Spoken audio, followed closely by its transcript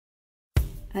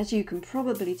As you can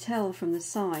probably tell from the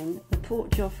sign, the Port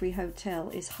Joffre Hotel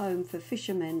is home for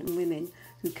fishermen and women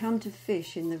who come to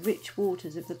fish in the rich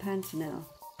waters of the Pantanal.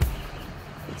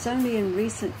 It's only in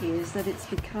recent years that it's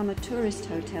become a tourist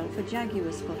hotel for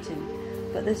jaguar spotting,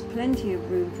 but there's plenty of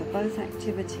room for both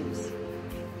activities.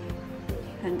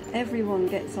 And everyone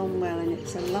gets on well, and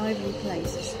it's a lively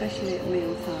place, especially at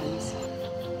meal times.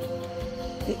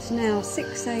 It's now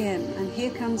 6 AM and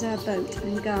here comes our boat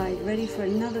and guide ready for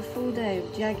another full day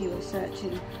of jaguar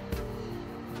searching.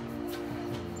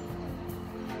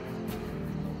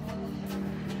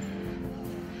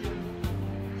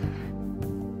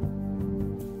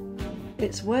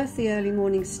 It's worth the early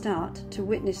morning start to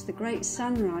witness the great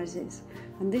sunrises,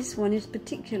 and this one is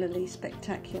particularly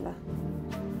spectacular.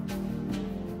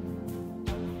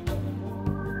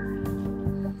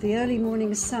 The early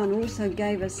morning sun also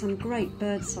gave us some great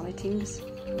bird sightings.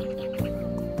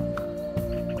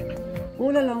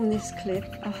 All along this cliff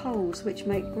are holes which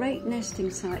make great nesting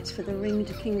sites for the ringed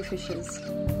kingfishers.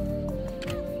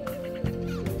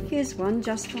 Here's one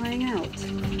just flying out.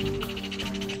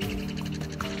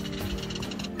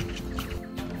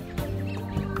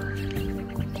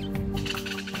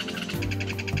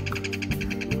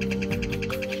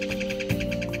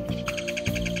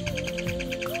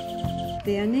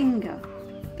 The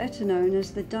aninga, better known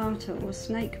as the darter or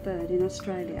snake bird in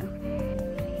Australia.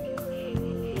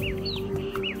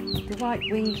 The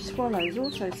white-winged swallows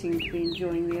also seem to be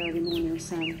enjoying the early morning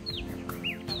sun.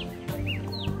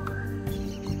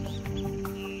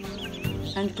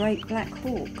 And great black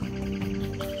hawk.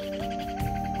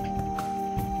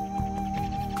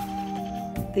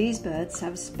 These birds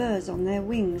have spurs on their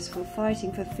wings for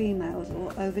fighting for females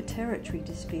or over territory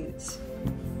disputes.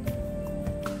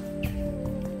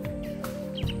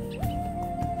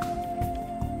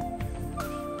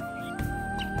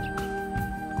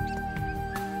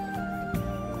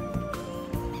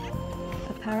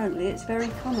 Apparently, it's very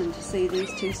common to see these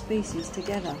two species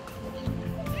together.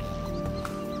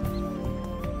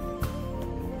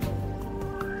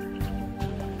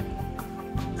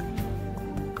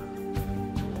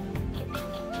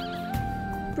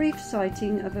 Brief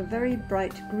sighting of a very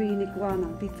bright green iguana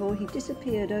before he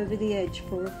disappeared over the edge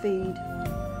for a feed.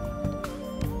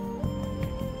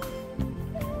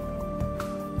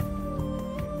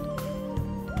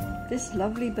 This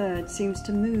lovely bird seems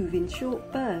to move in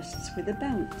short bursts with a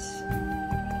bounce.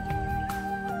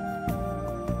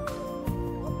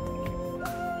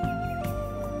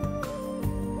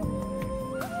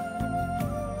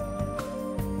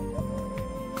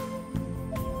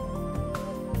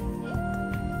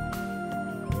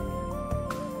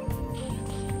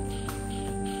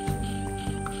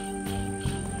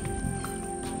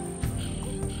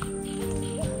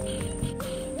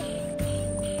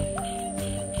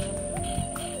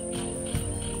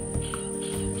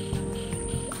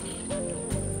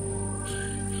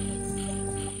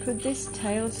 Could this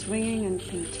tail swinging and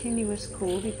continuous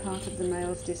call be part of the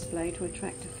male's display to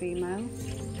attract a female?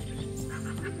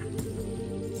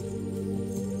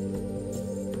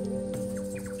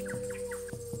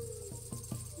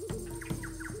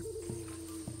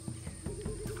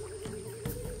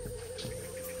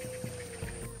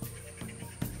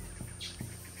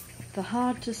 The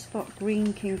hard-to-spot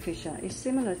green kingfisher is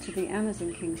similar to the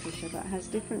Amazon kingfisher but has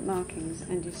different markings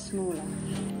and is smaller.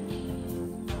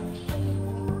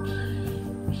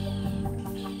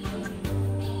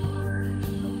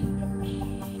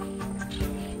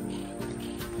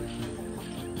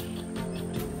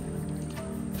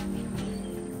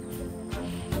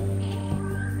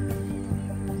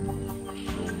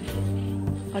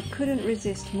 I couldn't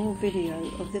resist more video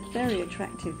of the very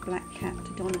attractive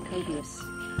black-capped Donacodius.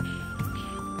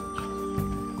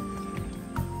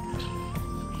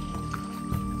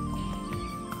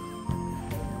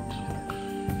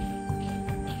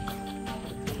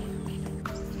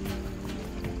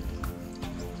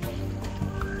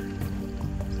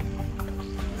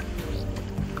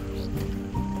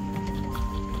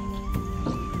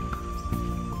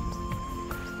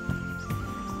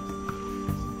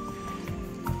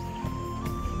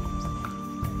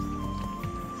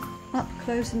 Up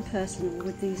close and personal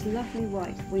with these lovely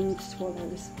white winged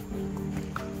swallows.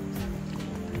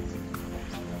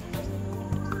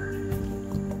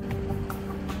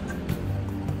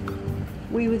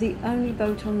 We were the only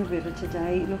boat on the river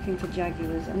today looking for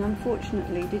jaguars and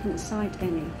unfortunately didn't sight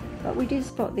any, but we did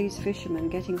spot these fishermen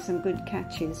getting some good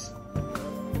catches.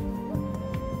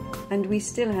 And we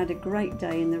still had a great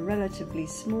day in the relatively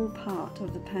small part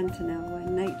of the Pantanal where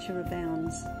nature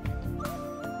abounds.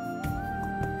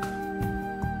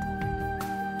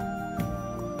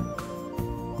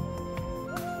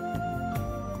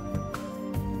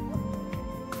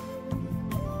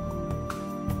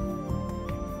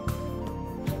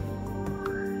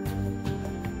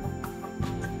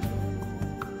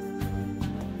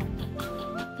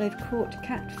 they've caught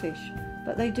catfish,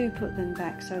 but they do put them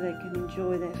back so they can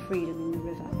enjoy their freedom in the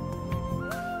river.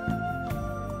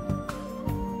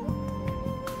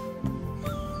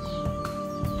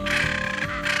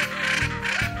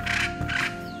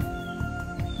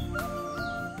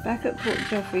 Back at Port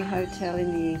Joffre Hotel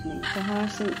in the evening, the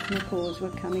hyacinth macaws were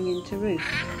coming into roost.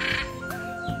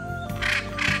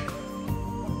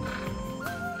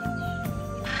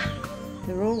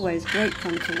 They're always great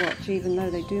fun to watch, even though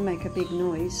they do make a big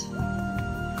noise.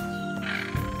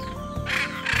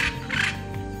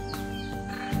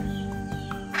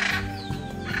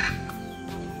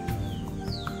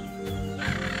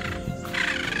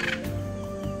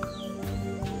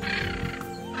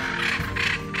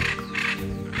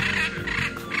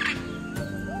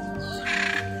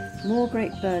 More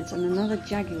great birds and another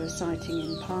jaguar sighting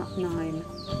in part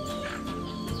 9.